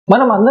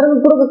మనం అందరం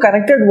ఇప్పుడు ఒక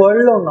కనెక్టెడ్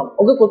వరల్డ్ లో ఉన్నాం,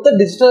 ఒక కొత్త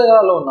డిజిటల్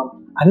లో ఉన్నాం.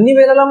 అన్ని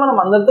వేళలా మనం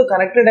అందరితో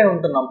కనెక్టెడ్ అయి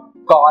ఉంటున్నాం.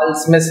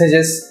 Calls,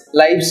 messages,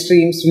 live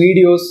streams,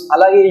 videos,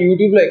 అలాగే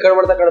యూట్యూబ్ లో ఎక్కడ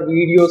పడితే అక్కడ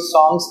వీడియోస్,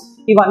 సాంగ్స్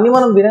ఇవన్నీ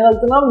మనం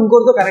వినగలుగుతున్నాం,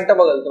 ఇంకోరితో కనెక్ట్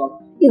అవ్వగలుగుతున్నాం.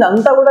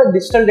 ఇదంతా కూడా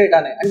డిజిటల్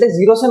డేటానే, అంటే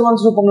జీరోస్ అండ్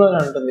వన్స్ రూపంలోనే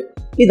ఉంటుంది.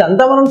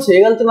 ఇదంతా మనం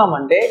చేయగలుగుతున్నాం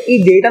అంటే ఈ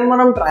డేటాను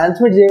మనం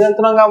ట్రాన్స్మిట్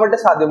చేయగలుగుతున్నాం కాబట్టి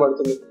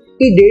సాధ్యపడుతుంది.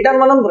 ఈ డేటాను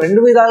మనం రెండు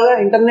విధాలుగా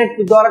ఇంటర్నెట్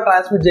ద్వారా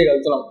ట్రాన్స్మిట్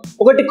చేయగలుగుతున్నాం.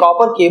 ఒకటి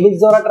కాపర్ కేబుల్స్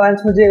ద్వారా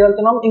ట్రాన్స్మిట్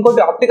చేయగలుగుతున్నాం,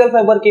 ఇంకోటి ఆప్టికల్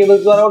ఫైబర్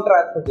కేబుల్స్ ద్వారా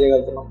ట్రాన్స్మిట్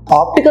చేయగలుగుతున్నాం.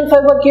 ఆప్టికల్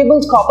ఫైబర్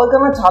కేబుల్స్ కాపర్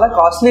కన్నా చాలా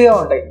కాస్ట్లీగా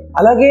ఉంటాయి,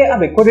 అలాగే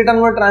అవి ఎక్కువ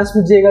డేటాను కూడా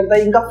ట్రాన్స్మిట్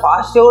చేయగలుగుతాయి, ఇంకా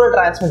ఫాస్ట్గా కూడా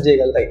ట్రాన్స్మిట్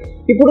చేయగలుగుతాయి.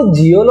 ఇప్పుడు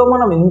జియోలో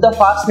మనం ఇంత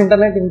ఫాస్ట్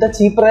ఇంటర్నెట్ ఇంత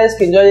చీప్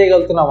ప్రైస్కి ఎంజాయ్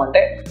చేయగలుగుతున్నాం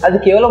అంటే అది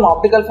కేవలం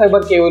ఆప్టికల్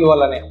ఫైబర్ కేబుల్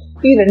వల్లనే.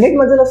 ఈ రెండింటి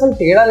మధ్యలో అసలు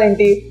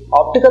తేడాలేంటి?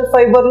 ఆప్టికల్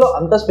ఫైబర్ లో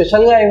అంత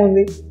స్పెషల్ గా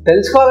ఏముంది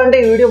తెలుసుకోవాలంటే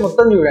ఈ వీడియో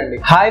మొత్తం చూడండి.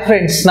 హాయ్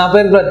ఫ్రెండ్స్, నా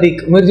పేరు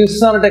ప్రతీక్, మీరు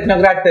చూస్తున్నారు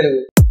టెక్నోక్రాట్ తెలుగు.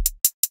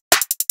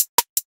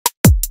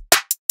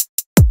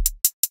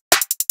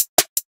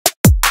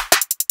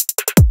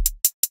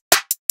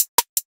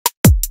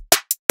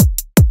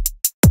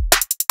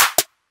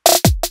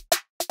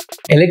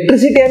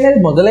 ఎలక్ట్రిసిటీ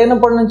అనేది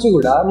మొదలైనప్పటి నుంచి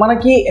కూడా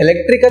మనకి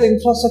ఎలక్ట్రికల్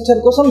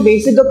ఇన్ఫ్రాస్ట్రక్చర్ కోసం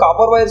బేసిక్ గా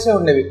కాపర్ వైర్సే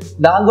ఉండేవి.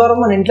 దాని ద్వారా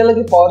మన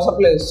ఇంట్లోకి పవర్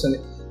సప్లై వస్తుంది.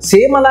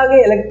 సేమ్ అలాగే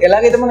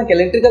ఎలాగైతే మనకి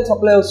ఎలక్ట్రికల్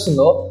సప్లై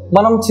వస్తుందో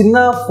మనం చిన్న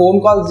ఫోన్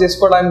కాల్స్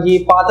చేసుకోవడానికి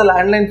పాత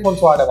ల్యాండ్లైన్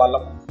ఫోన్స్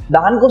వాడేవాళ్ళం.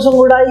 దానికోసం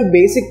కూడా ఈ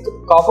బేసిక్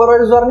కాపర్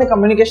వైర్స్ ద్వారానే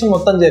కమ్యూనికేషన్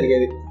మొత్తం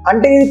జరిగేది.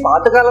 అంటే ఇది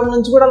పాతకాలం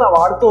నుంచి కూడా అలా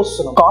వాడుతూ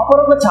వస్తున్నాం.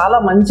 కాపర్ ఒక చాలా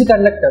మంచి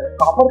కండక్టర్.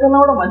 కాపర్ కన్నా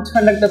కూడా మంచి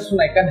కండక్టర్స్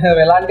ఉన్నాయి, కానీ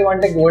ఎలాంటివి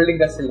అంటే గోల్డ్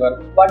ఇంకా సిల్వర్.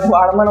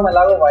 వాటిని మనం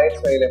ఎలాగో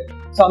వైర్స్ వేయలేము.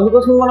 సో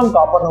అందుకోసం మనం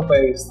కాపర్ను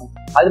ఉపయోగిస్తాం.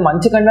 అది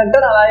మంచి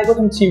కండక్టర్, అలాగే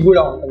కొంచెం చీప్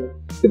కూడా ఉంటుంది.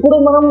 ఇప్పుడు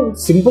మనం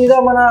సింపుల్ గా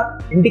మన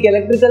ఇంటికి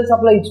ఎలక్ట్రికల్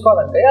సప్లై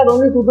ఇచ్చుకోవాలంటే అది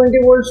ఓన్లీ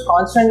 220 volts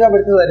కాన్స్టెంట్ గా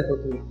పెడితే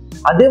సరిపోతుంది.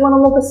 అదే మనం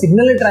ఒక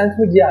సిగ్నల్ ని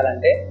ట్రాన్స్మిట్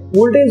చేయాలంటే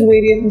వోల్టేజ్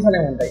వేరియేషన్స్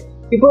అనేవి ఉంటాయి.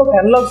 ఇప్పుడు ఒక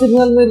అనలాగ్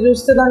సిగ్నల్ మీరు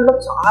చూస్తే దాంట్లో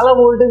చాలా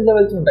వోల్టేజ్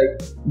లెవెల్స్ ఉంటాయి.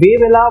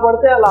 వేవ్ ఎలా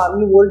పడితే అలా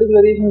అన్ని వోల్టేజ్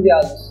వేరియేషన్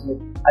చేయాల్సి వస్తుంది.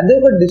 అదే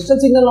ఒక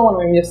డిజిటల్ సిగ్నల్ లో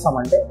మనం ఏం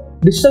చేస్తామంటే,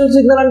 డిజిటల్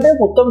సిగ్నల్ అంటే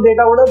మొత్తం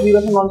డేటా కూడా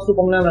జీరోస్ అండ్ వన్స్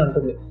రూపంలోనే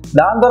ఉంటుంది.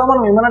 దాని ద్వారా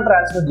మనం ఏమైనా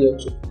ట్రాన్స్మిట్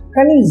చేయొచ్చు.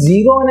 కానీ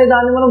జీరో అనే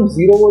దాన్ని మనం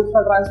 0 volts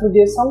లో ట్రాన్స్మిట్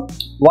చేస్తాం,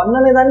 1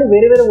 అనే దాన్ని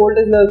వేరే వేరే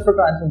వోల్టేజ్ లెవెల్స్ లో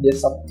ట్రాన్స్మిట్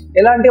చేస్తాం.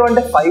 ఎలాంటివి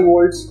అంటే 5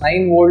 volts,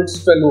 9 volts,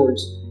 12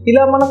 volts.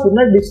 ఇలా మనకున్న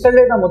డిజిటల్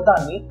డేటా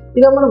మొత్తాన్ని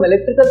ఇలా మనం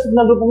ఎలక్ట్రికల్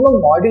సిగ్నల్ రూపంలో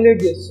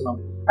మాడ్యులేట్ చేస్తున్నాం.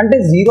 అంటే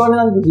 0 అనే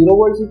దానికి 0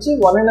 volts ఇచ్చి,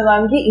 1 అనే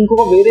దానికి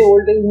ఇంకొక వేరే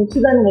వోల్టేజ్ ఇచ్చి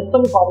దాన్ని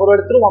మొత్తం కాపర్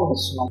వైర్ త్రూ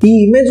పంపిస్తున్నాం. ఈ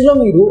ఇమేజ్ లో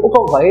మీరు ఒక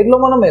వైర్ లో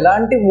మనం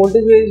ఎలాంటి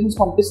వోల్టేజ్ వేరియేషన్స్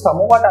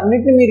పంపిస్తామో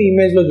వాటన్నిటిని మీరు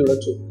ఇమేజ్ లో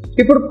చూడొచ్చు.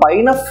 ఇప్పుడు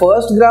పైన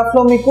ఫస్ట్ గ్రాఫ్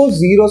లో మీకు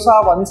జీరోసా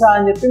వన్సా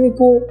అని చెప్పి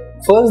మీకు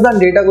ఫస్ట్ దాని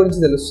డేటా గురించి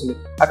తెలుస్తుంది.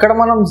 అక్కడ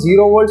మనం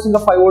 0 volts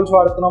ఇంకా 5 volts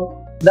వాడుతున్నాం.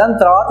 దాని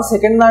తర్వాత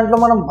సెకండ్ దాంట్లో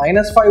మనం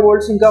 -5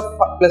 volts ఇంకా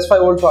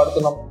 +5 volts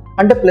వాడుతున్నాం.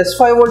 అంటే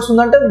 +5 volts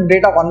ఉందంటే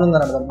డేటా 1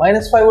 ఉందని అర్థం,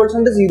 -5 volts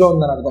అంటే 0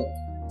 ఉందని అర్థం.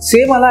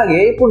 సేమ్ అలాగే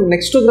ఇప్పుడు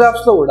నెక్స్ట్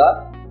గ్రాఫ్స్ లో కూడా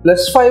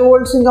 +5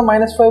 volts ఇంకా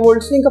 -5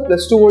 volts ఇంకా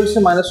 +2 volts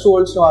 -2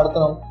 volts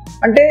వాడుతున్నాం.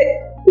 అంటే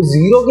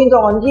 0కి ఇంకా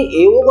 1కి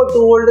ఏవో ఒక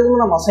 2 voltage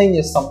మనం అసైన్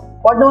చేస్తాం.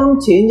 వాటిని మనం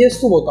చేంజ్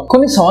చేస్తూ పోతాం.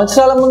 కొన్ని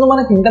సంవత్సరాల ముందు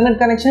మనకి ఇంటర్నెట్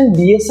కనెక్షన్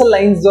డిఎస్ఎల్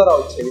లైన్స్ ద్వారా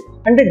వచ్చేది,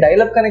 అంటే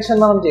డైలప్ కనెక్షన్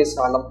మనం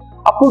చేసేవాళ్ళం.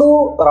 అప్పుడు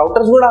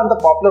రౌటర్స్ కూడా అంత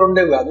పాపులర్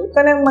ఉండేవి కాదు,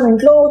 కానీ మన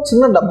ఇంట్లో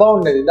చిన్న డబ్బా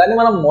ఉండేది, దాన్ని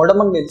మనం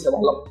మోడమ్ అని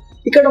పిలిచేవాళ్ళం.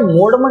 ఇక్కడ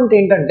మోడమ్ అంటే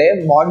ఏంటంటే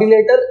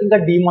మాడ్యులేటర్ ఇంకా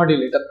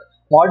డిమాడ్యులేటర్.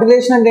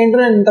 మాడ్యులేషన్ అంటే ఏంటో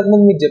నేను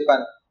ఇంతకుముందు మీకు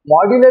చెప్పాను.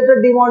 మాడ్యులేటర్,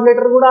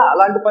 డిమాడ్యులేటర్ కూడా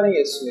అలాంటి పని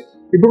చేస్తుంది.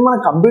 ఇప్పుడు మన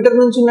కంప్యూటర్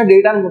నుంచి ఉన్న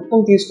డేటాను మొత్తం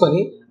తీసుకొని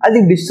అది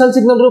డిజిటల్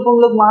సిగ్నల్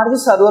రూపంలోకి మార్చి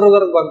సర్వర్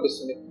వరకు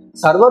పంపిస్తుంది.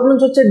 సర్వర్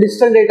నుంచి వచ్చే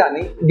డిజిటల్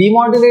డేటాని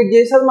డిమాడ్యులేట్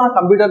చేసి అది మన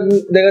కంప్యూటర్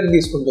దగ్గర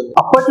తీసుకుంటుంది.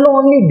 అప్పట్లో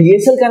ఓన్లీ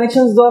డిఎస్ఎల్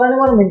కనెక్షన్స్ ద్వారానే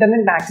మనం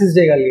ఇంటర్నెట్ యాక్సెస్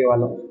చేయగలిగే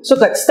వాళ్ళం. సో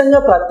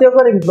ఖచ్చితంగా ప్రతి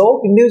ఒక్కరి ఇంట్లో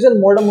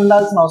ఇండివిజువల్ మోడమ్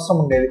ఉండాల్సిన అవసరం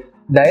ఉండేది.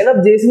 డైలప్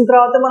చేసిన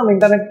తర్వాత మనం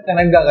ఇంటర్నెట్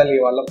కనెక్ట్ కాగలిగే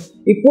వాళ్ళం.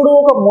 ఇప్పుడు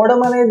ఒక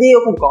మోడమ్ అనేది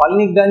ఒక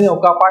కాలనీకి కానీ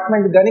ఒక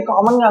అపార్ట్మెంట్ కానీ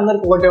కామన్ గా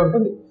అందరికి ఒకటే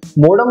ఉంటుంది.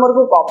 మోడమ్ వరకు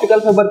ఒక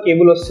ఆప్టికల్ ఫైబర్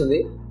కేబుల్ వస్తుంది,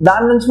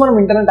 దాని నుంచి మనం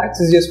ఇంటర్నెట్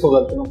యాక్సెస్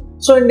చేసుకోగలుగుతున్నాం.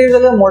 సో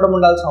ఇండివిజువల్ గా మోడమ్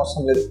ఉండాల్సిన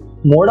అవసరం లేదు.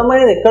 మోడమ్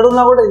అనేది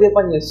ఎక్కడున్నా కూడా ఇదే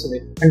పని చేస్తుంది,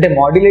 అంటే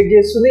మాడ్యులేట్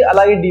చేస్తుంది,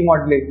 అలాగే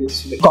డిమాడ్యులేట్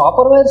చేస్తుంది.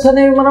 కాపర్ వైర్స్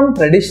అనేవి మనం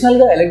ట్రెడిషనల్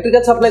గా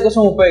ఎలక్ట్రికల్ సప్లై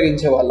కోసం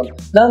ఉపయోగించే వాళ్ళం.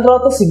 దాని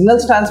తర్వాత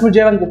సిగ్నల్స్ ట్రాన్స్మిట్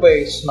చేయడానికి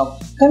ఉపయోగిస్తున్నాం.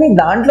 కానీ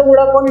దాంట్లో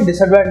కూడా కొన్ని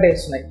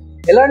డిసడ్వాంటేజెస్ ఉన్నాయి.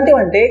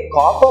 ఎలాంటివంటే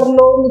కాపర్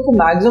లో మీకు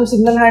మాక్సిమం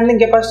సిగ్నల్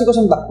హ్యాండ్లింగ్ కెపాసిటీ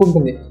కొంచెం తక్కువ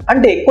ఉంటుంది,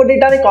 అంటే ఎక్కువ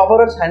డేటాని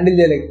కాపర్ వైర్స్ హ్యాండిల్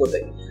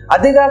చేయలేకపోతాయి.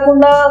 అదే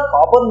కాకుండా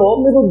కాపర్ లో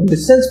మీరు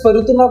డిస్టెన్స్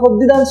పెరుగుతున్న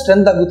కొద్దీ దాని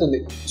స్ట్రెంత్ తగ్గుతుంది.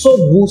 సో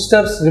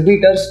బూస్టర్స్,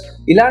 రిపీటర్స్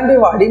ఇలాంటివి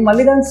వాడి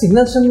మళ్ళీ దాని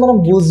సిగ్నల్ స్ట్రెంత్ మనం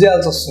బూస్ట్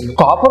చేయాల్సి వస్తుంది.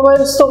 కాపర్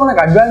వైర్స్ తో మనకు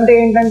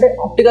అడ్వాంటేజ్ ఏంటంటే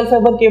ఆప్టికల్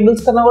ఫైబర్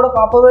కేబుల్స్ కన్నా కూడా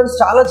కాపర్ వైర్స్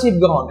చాలా చీప్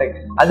గా ఉంటాయి.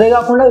 అదే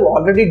కాకుండా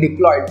ఆల్రెడీ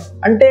డిప్లాయిడ్,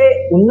 అంటే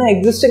ఉన్న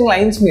ఎగ్జిస్టింగ్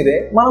లైన్స్ మీదే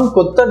మనం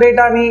కొత్త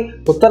డేటాని,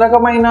 కొత్త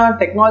రకమైన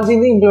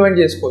టెక్నాలజీని ఇంప్లిమెంట్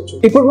చేసుకోవచ్చు.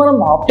 ఇప్పుడు మనం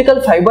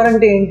ఆప్టికల్ ఫైబర్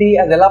అంటే ఏంటి,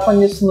 అది ఎలా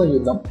పనిచేస్తుందో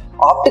చూద్దాం.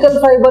 ఆప్టికల్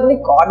ఫైబర్ ని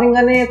కార్నింగ్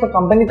అనే ఒక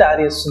కంపెనీ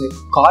తయారు చేస్తుంది.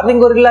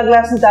 కార్నింగ్ గొరిల్లా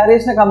గ్లాస్ ని తయారు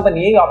చేసిన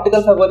కంపెనీ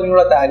ఆప్టికల్ ఫైబర్ ని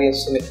కూడా తయారు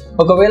చేస్తుంది.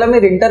 ఒకవేళ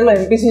మీరు ఇంటర్లో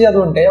ఎంపీసీ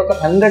చదువుంటే ఒక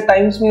 100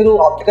 times మీరు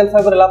ఆప్టికల్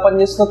ఫైబర్ ఎలా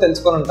పనిచేస్తుందో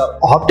తెలుసుకొని ఉంటారు.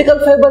 ఆప్టికల్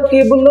ఫైబర్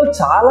కేబుల్ లో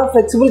చాలా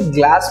ఫ్లెక్సిబుల్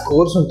గ్లాస్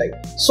కోర్స్ ఉంటాయి.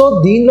 సో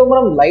దీనిలో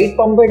మనం లైట్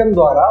పంపేయడం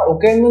ద్వారా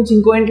ఒక ఎండ్ నుంచి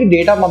ఇంకో ఎండ్కి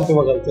డేటా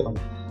పంపివ్వగలుగుతున్నాం.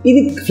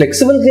 ఇది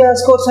ఫ్లెక్సిబుల్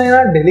గ్లాస్ కోర్స్ అయినా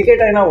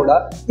డెలికేట్ అయినా కూడా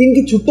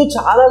దీనికి చుట్టూ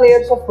చాలా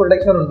లేయర్స్ ఆఫ్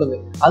ప్రొటెక్షన్ ఉంటుంది.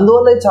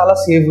 అందువల్ల ఇది చాలా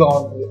సేఫ్గా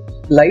ఉంటుంది.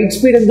 లైట్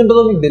స్పీడ్ ఎంత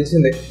ఉంటుందో మీకు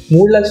తెలిసిందే,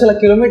 3 లక్షల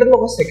కిలోమీటర్లు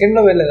ఒక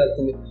సెకండ్లో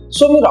వెళ్ళగలుగుతుంది.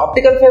 సో మీరు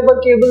ఆప్టికల్ ఫైబర్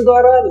కేబుల్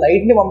ద్వారా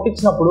లైట్ని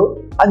పంపించినప్పుడు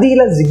అది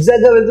ఇలా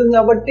జిగ్జాగ్గా వెళ్తుంది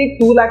కాబట్టి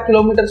 2 lakh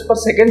kilometers per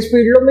second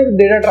స్పీడ్లో మీరు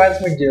డేటా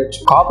ట్రాన్స్మిట్ చేయొచ్చు.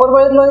 కాపర్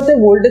వైర్లో అయితే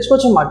వోల్టేజ్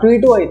కొంచెం అటు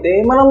ఇటు అయితే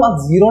మనం ఆ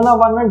 0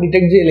 1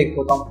 డిటెక్ట్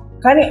చేయలేకపోతాం.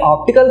 కానీ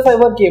ఆప్టికల్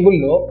ఫైబర్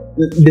కేబుల్లో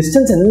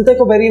డిస్టెన్స్ ఎంత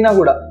ఎక్కువ పెరిగినా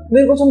కూడా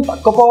మీరు కొంచెం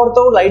తక్కువ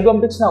పవర్తో లైట్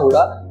పంపించినా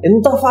కూడా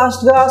ఎంత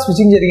ఫాస్ట్గా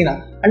స్విచ్చింగ్ జరిగినా,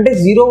 అంటే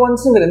 0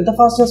 1 మీరు ఎంత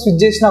ఫాస్ట్గా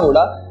స్విచ్ చేసినా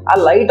కూడా ఆ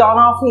లైట్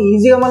ఆన్ ఆఫ్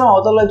ఈజీగా మనం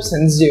అవతల వైపు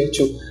సెన్స్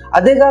చేయొచ్చు.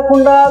 అదే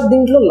కాకుండా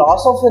దీంట్లో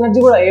లాస్ ఆఫ్ ఎనర్జీ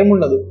కూడా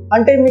ఏముండదు.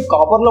 అంటే మీకు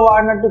కాపర్లో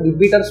వాడినట్టు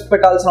రిపీటర్స్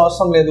పెట్టాల్సిన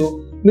అవసరం లేదు.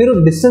 మీరు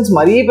డిస్టెన్స్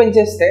మరీ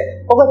పెంచేస్తే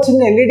ఒక చిన్న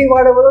ఎల్ఈడి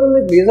వాడే బదులు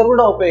మీరు లేజర్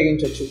కూడా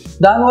ఉపయోగించవచ్చు.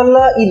 దానివల్ల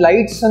ఈ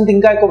లైట్ స్ట్రెంత్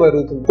ఇంకా ఎక్కువ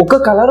పెరుగుతుంది.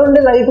 ఒక కలర్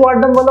ఉండే లైట్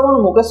వాడడం వల్ల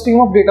మనం ఒక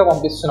స్ట్రీమ్ ఆఫ్ డేటా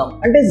పంపిస్తున్నాం.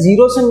 అంటే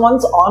 0s and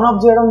 1s on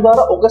off చేయడం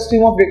ద్వారా ఒక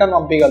స్ట్రీమ్ ఆఫ్ డేటాను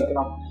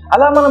పంపించగలుగుతున్నాం.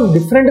 అలా మనం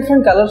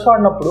డిఫరెంట్ కలర్స్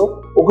వాడినప్పుడు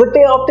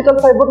ఒకటే ఆప్టికల్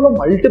ఫైబర్లో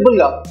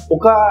మల్టిపుల్గా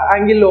ఒక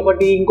యాంగిల్లో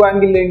ఒకటి, ఇంకో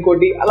యాంగిల్లో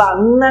ఇంకోటి, అలా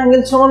అన్ని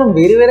యాంగిల్స్లో మనం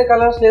వేరే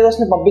కలర్స్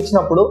లేజర్స్ని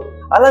పంపించినప్పుడు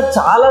అలా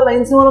చాలా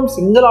లైన్స్ మనం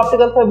సింగిల్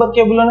ఆప్టికల్ ఫైబర్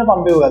కేబుల్లోనే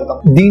పంపించగలుగుతాం.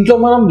 దీంట్లో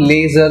మనం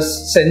లేజర్స్,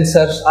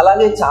 సెన్సర్స్,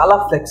 అలాగే చాలా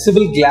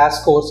flexible glass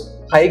course,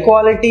 high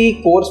quality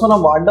course మనం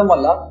వాడడం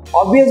వల్ల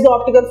ఆబ్వియస్గా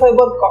ఆప్టికల్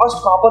ఫైబర్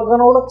కాస్ట్ కాపర్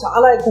కన్నా కూడా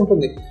చాలా ఎక్కువ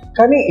ఉంటుంది.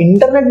 కానీ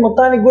ఇంటర్నెట్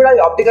మొత్తానికి కూడా ఈ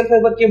ఆప్టికల్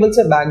ఫైబర్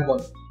కేబుల్సే బ్యాక్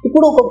బోన్.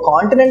 ఇప్పుడు ఒక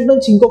కాంటినెంట్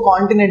నుంచి ఇంకో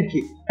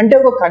కాంటినెంట్కి, అంటే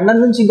ఒక ఖండం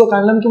నుంచి ఇంకో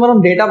ఖండంకి మనం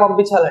డేటా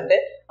పంపించాలంటే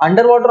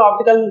అండర్ వాటర్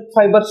ఆప్టికల్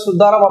ఫైబర్స్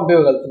ద్వారా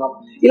పంపించగలుగుతున్నాం.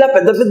 ఇలా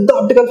పెద్ద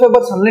ఆప్టికల్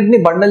ఫైబర్స్ అన్నింటినీ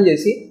బండల్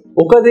చేసి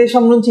ఒక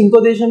దేశం నుంచి ఇంకో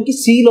దేశంకి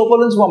సీ లోపల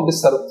నుంచి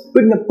పంపిస్తారు.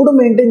 వీటిని ఎప్పుడు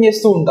మెయింటైన్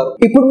చేస్తూ ఉంటారు.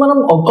 ఇప్పుడు మనం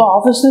ఒక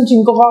ఆఫీస్ నుంచి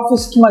ఇంకొక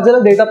ఆఫీస్కి మధ్యలో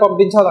డేటా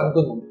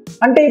పంపించాలనుకుందాం.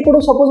 అంటే ఇప్పుడు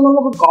సపోజ్ మనం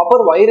ఒక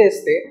కాపర్ వైర్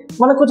వేస్తే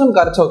మనకు కొంచెం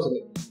ఖర్చు అవుతుంది.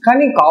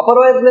 కానీ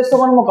కాపర్ వైర్ ప్లేస్లో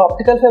మనం ఒక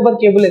ఆప్టికల్ ఫైబర్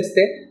కేబుల్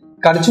వేస్తే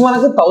ఖర్చు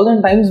మనకు 1000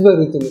 times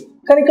పెరుగుతుంది.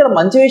 కానీ ఇక్కడ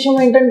మంచి విషయం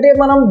ఏంటంటే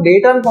మనం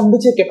డేటాను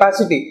పంపించే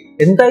కెపాసిటీ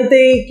ఎంతైతే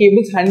ఈ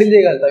కేబుల్స్ హ్యాండిల్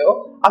చేయగలుగుతాయో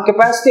ఆ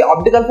కెపాసిటీ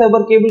ఆప్టికల్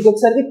ఫైబర్ కేబుల్కి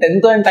వచ్చేసరికి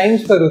 10,000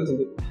 times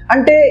పెరుగుతుంది.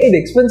 అంటే ఇది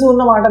ఎక్స్పెన్సివ్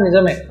ఉన్న మాట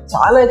నిజమే,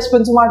 చాలా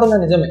ఎక్స్పెన్సివ్ మాట ఉన్న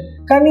నిజమే.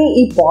 కానీ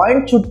ఈ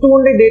పాయింట్ చుట్టూ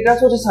ఉండే డేటా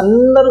సోర్సెస్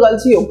అందరూ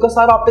కలిసి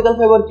ఒక్కసారి ఆప్టికల్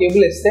ఫైబర్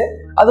కేబుల్ వేస్తే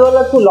అది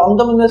వాళ్ళకు లాంగ్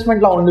టర్మ్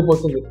ఇన్వెస్ట్మెంట్ లా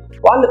ఉండిపోతుంది.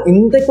 వాళ్ళు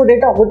ఇంత ఎక్కువ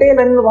డేటా ఒకటే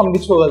లైన్లో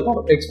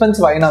పంపించుకోగలుగుతారు,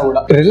 ఎక్స్పెన్సివ్ అయినా కూడా.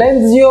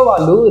 రిలయన్స్ జియో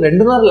వాళ్ళు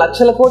 2.5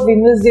 లక్షల కోట్లు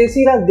ఇన్వెస్ట్ చేసి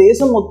ఇలా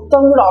దేశం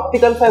మొత్తం కూడా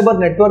ఆప్టికల్ ఫైబర్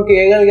నెట్వర్క్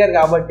వేయగలిగారు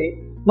కాబట్టి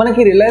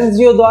మనకి రిలయన్స్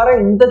జియో ద్వారా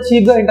ఇంత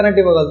చీప్ గా ఇంటర్నెట్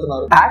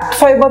ఇవ్వగలుగుతున్నారు. యాక్ట్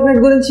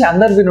ఫైబర్నెట్ గురించి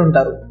అందరు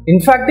వినుంటారు.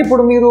 ఇన్ఫాక్ట్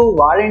ఇప్పుడు మీరు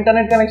వాడే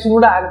ఇంటర్నెట్ కనెక్షన్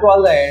కూడా యాక్ట్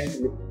వాళ్ళదే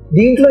అయ్యింది.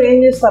 దీంట్లో ఏం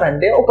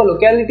చేస్తారంటే ఒక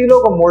లొకాలిటీలో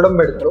ఒక మోడమ్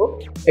పెడతారు,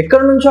 ఎక్కడ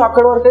నుంచో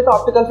అక్కడ వరకు అయితే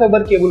ఆప్టికల్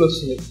ఫైబర్ కేబుల్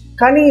వస్తుంది.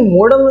 కానీ ఈ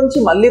మోడమ్ నుంచి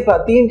మళ్ళీ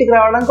ప్రతి ఇంటికి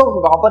రావడానికి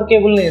ఒక కాపర్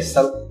కేబుల్ని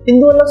ఇస్తారు.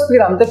 ఇందువల్ల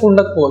స్పీడ్ అంతకు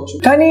ఉండకపోవచ్చు.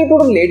 కానీ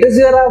ఇప్పుడు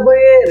లేటెస్ట్ గా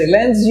రాబోయే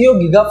రిలయన్స్ జియో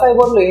గిగా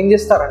ఫైబర్ లో ఏం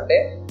చేస్తారంటే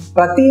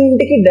ప్రతి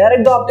ఇంటికి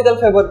డైరెక్ట్ గా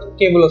ఆప్టికల్ ఫైబర్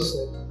కేబుల్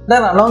వస్తుంది.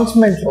 దాని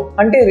అనౌన్స్మెంట్ లో,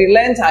 అంటే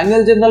రిలయన్స్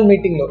యాన్యువల్ జనరల్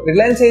మీటింగ్ లో,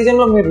 రిలయన్స్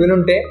ఏజెంట్ లో మీరు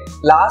వినుంటే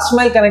లాస్ట్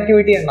మైల్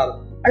కనెక్టివిటీ అన్నారు.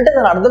 అంటే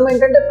దాని అర్థం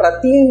ఏంటంటే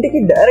ప్రతి ఇంటికి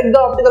డైరెక్ట్ గా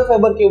ఆప్టికల్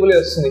ఫైబర్ కేబుల్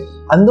వస్తుంది.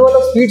 అందువల్ల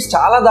స్పీడ్స్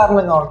చాలా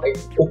దారుణంగా ఉంటాయి.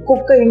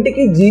 ఒక్కొక్క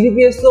ఇంటికి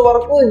Gbps లో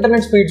వరకు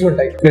ఇంటర్నెట్ స్పీడ్స్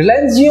ఉంటాయి.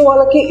 రిలయన్స్ జియో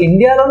వాళ్ళకి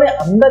ఇండియాలోనే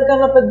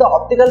అందరికన్నా పెద్ద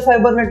optical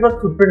fibre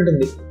network foot print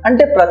ఉంది.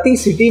 అంటే ప్రతి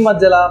సిటీ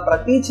మధ్యలో,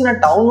 ప్రతి చిన్న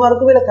టౌన్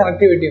వరకు వీళ్ళ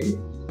కనెక్టివిటీ ఉంది.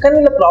 కానీ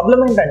వీళ్ళ ప్రాబ్లం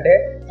ఏంటంటే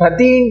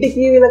ప్రతి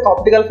ఇంటికి వీళ్ళకి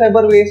ఆప్టికల్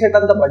ఫైబర్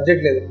వేసేటంత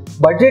బడ్జెట్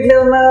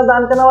లేదన్నా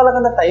దానికన్నా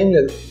వాళ్ళకంత టైం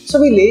లేదు. సో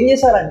వీళ్ళు ఏం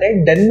చేశారంటే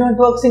డెన్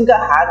నెట్వర్క్స్ ఇంకా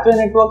హ్యాత్వే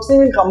నెట్వర్క్స్ ని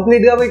వీళ్ళు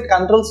కంప్లీట్ గా వీటి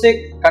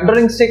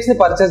కంట్రోలింగ్ స్టేక్స్ ని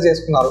పర్చేస్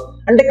చేసుకున్నారు.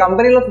 అంటే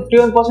కంపెనీలో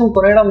 51%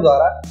 కొనేయడం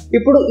ద్వారా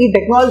ఇప్పుడు ఈ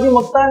టెక్నాలజీ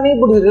మొత్తాన్ని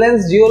ఇప్పుడు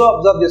రిలయన్స్ జియోలో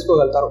అబ్జర్వ్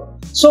చేసుకోగలుగుతారు.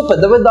 సో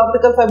పెద్ద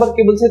ఆప్టికల్ ఫైబర్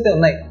కేబుల్స్ అయితే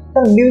ఉన్నాయి,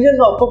 కానీ ఇండివిజువల్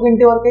గా ఒక్కొక్క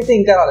ఇంటి వరకు అయితే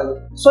ఇంకా రాలేదు.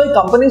 సో ఈ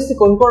కంపెనీస్ ని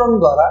కొనుక్కోవడం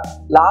ద్వారా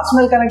లాస్ట్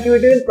మైల్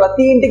కనెక్టివిటీ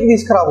ప్రతి ఇంటికి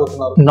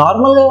తీసుకురాబోతున్నారు.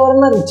 నార్మల్ గా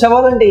ఎవరైనా రిచ్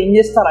అవ్వాలంటే ఏం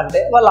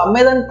చేస్తారంటే వాళ్ళు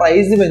అమ్మేదాన్ని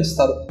ప్రైస్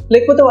పెంచుతారు,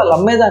 లేకపోతే వాళ్ళు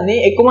అమ్మేదాన్ని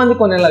ఎక్కువ మంది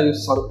కొనేలా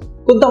చూస్తారు.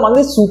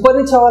 కొంతమంది సూపర్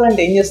రిచ్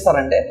అవ్వాలంటే ఏం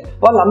చేస్తారంటే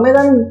వాళ్ళు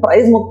అమ్మేదాన్ని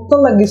ప్రైస్ మొత్తం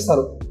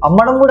తగ్గిస్తారు.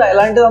 అమ్మడం కూడా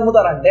ఎలాంటిది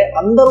అమ్ముతారంటే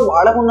అందరూ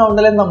వాడకుండా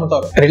ఉండలేదని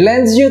అమ్ముతారు.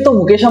 రిలయన్స్ జియోతో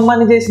ముఖేష్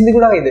అంబానీ చేసింది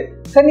కూడా ఇదే.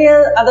 కానీ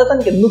అది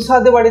అతనికి ఎందుకు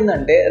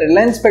సాధ్యపడిందంటే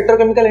రిలయన్స్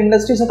పెట్రోకెమికల్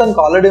ఇండస్ట్రీస్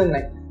అతనికి ఆల్రెడీ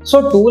ఉన్నాయి. సో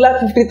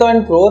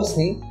 2,50,000 crores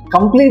ని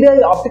కంప్లీట్ గా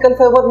ఆప్టికల్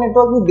ఫైబర్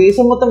నెట్వర్క్ ని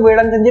దేశం మొత్తం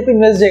వేయడానికి అని చెప్పి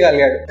ఇన్వెస్ట్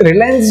చేయగలిగాడు.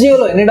 రిలయన్స్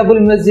జియోలో ఎన్ని డబ్బులు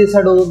ఇన్వెస్ట్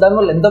చేశాడు,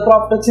 దానివల్ల ఎంత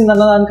ప్రాఫిట్ వచ్చింది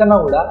అన్న దానికన్నా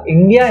కూడా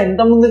ఇండియా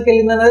ఎంత ముందుకు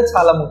వెళ్ళింది అనేది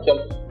చాలా ముఖ్యం.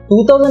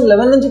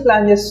 2011 నుంచి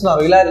ప్లాన్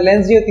చేస్తున్నారు ఇలా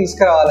రిలయన్స్ జియో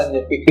తీసుకురావాలని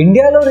చెప్పి.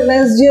 ఇండియాలో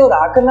రిలయన్స్ జియో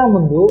రాకన్నా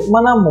ముందు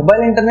మన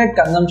మొబైల్ ఇంటర్నెట్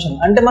కన్జంప్షన్,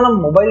 అంటే మనం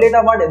మొబైల్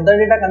డేటా వాడి ఎంత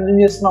డేటా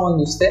కన్జ్యూమ్ చేస్తున్నామని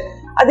చూస్తే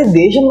అది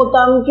దేశం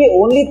మొత్తానికి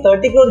ఓన్లీ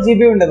 30 crore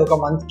GB ఉండేది ఒక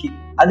మంత్ కి.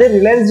 అదే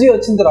రిలయన్స్ జియో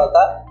వచ్చిన తర్వాత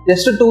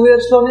జస్ట్ 2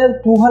 years లోనే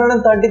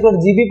 230 crore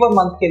GB per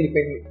month కి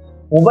వెళ్ళిపోయింది.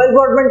 మొబైల్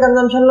బ్రాడ్బ్యాండ్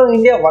కన్జంప్షన్ లో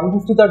ఇండియా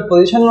 153rd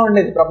పొజిషన్ లో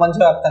ఉండేది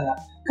ప్రపంచవ్యాప్తంగా,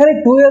 కానీ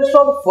 2 years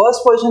లో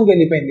ఫస్ట్ పొజిషన్ కి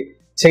వెళ్ళిపోయింది.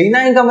 చైనా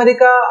ఇంకా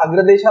అమెరికా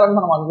అగ్రదేశాలని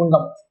మనం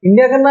అనుకుంటాం,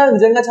 ఇండియా కన్నా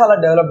నిజంగా చాలా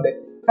డెవలప్డే.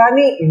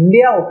 కానీ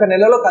ఇండియా ఒక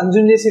నెలలో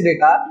కన్జ్యూమ్ చేసే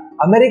డేటా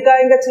అమెరికా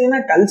ఇంకా చైనా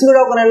కలిసి కూడా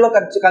ఒక నెలలో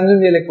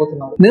కన్జ్యూమ్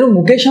చేయలేకపోతున్నారు. నేను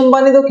ముఖేష్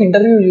అంబానీది ఒక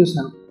ఇంటర్వ్యూ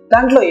చూసాను.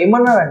 దాంట్లో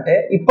ఏమన్నారంటే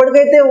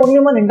ఇప్పటికైతే ఓన్లీ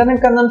మన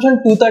internet consumption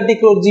 230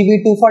 crore GB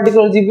 240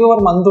 crore GB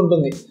per month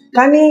ఉంటుంది.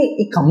 కానీ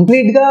ఈ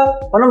కంప్లీట్గా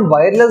మనం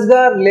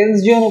వైర్లెస్గా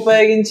రిలయన్స్ జియోని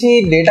ఉపయోగించి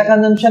డేటా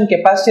కన్జంప్షన్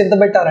కెపాసిటీ ఎంత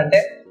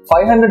పెట్టారంటే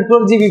 500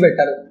 crore GB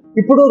పెట్టారు.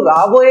 ఇప్పుడు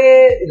రాబోయే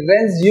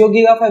రిలయన్స్ జియో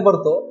గిగా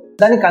ఫైబర్తో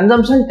దాని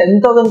కన్జంప్షన్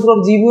 10,000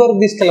 crore GB వరకు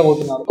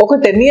తీసుకెళ్ళబోతున్నారు. ఒక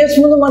 10 years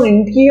ముందు మన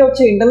ఇంటికి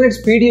వచ్చే ఇంటర్నెట్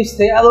స్పీడ్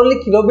చూస్తే అది ఓన్లీ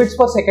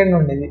kbps/s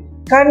ఉండేది.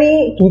 కానీ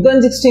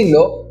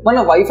 2016లో మన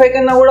వైఫై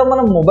కన్నా కూడా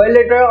మనం మొబైల్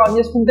డేటా ఆన్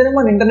చేసుకుంటేనే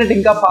మన ఇంటర్నెట్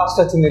ఇంకా ఫాస్ట్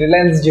వచ్చింది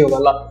రిలయన్స్ జియో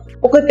వల్ల.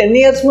 ఒక 10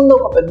 years ముందు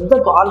ఒక పెద్ద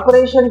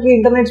కార్పొరేషన్కి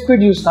ఇంటర్నెట్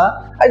స్పీడ్ చూసినా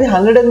అది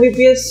 100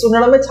 Mbps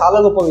ఉండడమే చాలా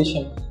గొప్ప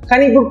విషయం.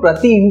 కానీ ఇప్పుడు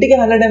ప్రతి ఇంటికి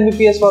 100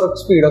 Mbps వరకు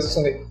స్పీడ్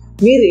వస్తుంది.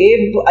 మీరు ఏ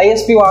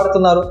ఐఎస్పీ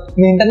వాడుతున్నారు,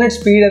 మీ ఇంటర్నెట్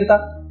స్పీడ్ ఎంత,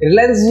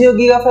 రిలయన్స్ జియో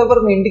గిగా ఫైబర్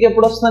మీ ఇంటికి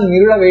ఎప్పుడు వస్తుందని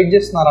మీరు కూడా వెయిట్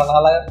చేస్తున్నారా?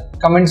 అలా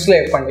కమెంట్స్లో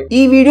చెప్పండి.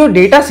 ఈ వీడియో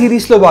డేటా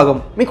సిరీస్లో భాగం.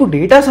 మీకు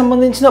డేటా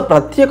సంబంధించిన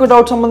ప్రతి ఒక్క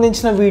డౌట్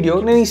సంబంధించిన వీడియో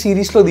నేను ఈ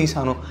సిరీస్లో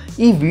తీసాను.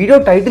 ఈ వీడియో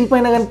టైటిల్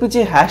పైన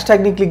కనిపించే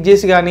 #ని క్లిక్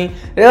చేసి కానీ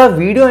లేదా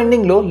వీడియో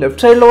ఎండింగ్లో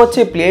లెఫ్ట్ సైడ్లో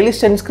వచ్చే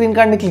ప్లేలిస్ట్ అండ్ స్క్రీన్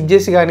కార్డ్ని క్లిక్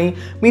చేసి కానీ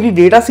మీరు ఈ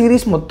డేటా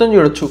సిరీస్ మొత్తం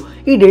చూడొచ్చు.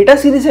 ఈ డేటా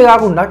సిరీసే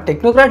కాకుండా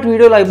టెక్నోక్రాట్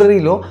వీడియో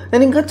లైబ్రరీలో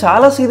నేను ఇంకా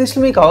చాలా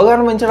సిరీస్లు మీకు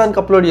అవగాహన పెంచడానికి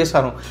అప్లోడ్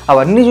చేశాను.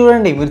 అవన్నీ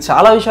చూడండి, మీరు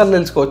చాలా విషయాలు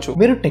తెలుసుకోవచ్చు.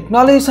 మీరు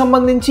టెక్నాలజీ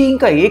సంబంధించి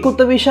ఇంకా ఏ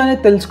కొత్త విషయాన్ని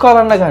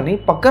తెలుసుకోవాలన్నా కానీ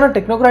పక్కన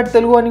టెక్నోక్రాట్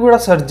తెలుగు అని కూడా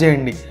సెర్చ్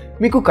చేయండి.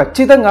 మీకు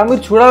ఖచ్చితంగా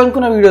మీరు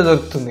చూడాలనుకున్న వీడియో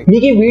దొరుకుతుంది.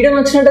 మీకు ఈ వీడియో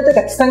నచ్చినట్టయితే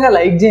ఖచ్చితంగా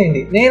లైక్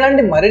చేయండి. నేను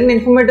ఇలాంటి మరిన్ని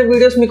ఇన్ఫర్మేటివ్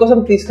వీడియోస్ మీకోసం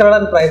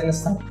తీసుకురావడానికి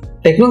ప్రయత్నిస్తాను.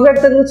 టెక్నోక్రాట్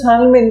తెలుగు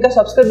ఛానల్ మీరు ఇంకా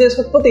సబ్స్క్రైబ్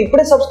చేసుకోకపోతే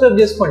ఇప్పుడే సబ్స్క్రైబ్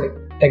చేసుకోండి.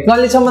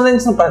 టెక్నాలజీ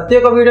సంబంధించిన ప్రతి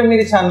ఒక్క వీడియో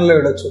మీరు ఈ ఛానల్లో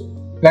చూడొచ్చు.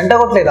 గంట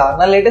కొట్టలేదా?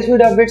 నా లేటెస్ట్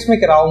వీడియో అప్డేట్స్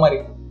మీకు రావు. మరి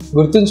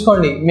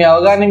గుర్తుంచుకోండి, మీ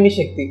అవగాహన మీ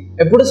శక్తి.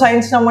 ఎప్పుడు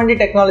సైన్స్ నమ్మండి,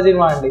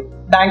 టెక్నాలజీని వాడండి.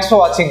 Thanks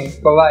for watching.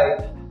 బాయ్.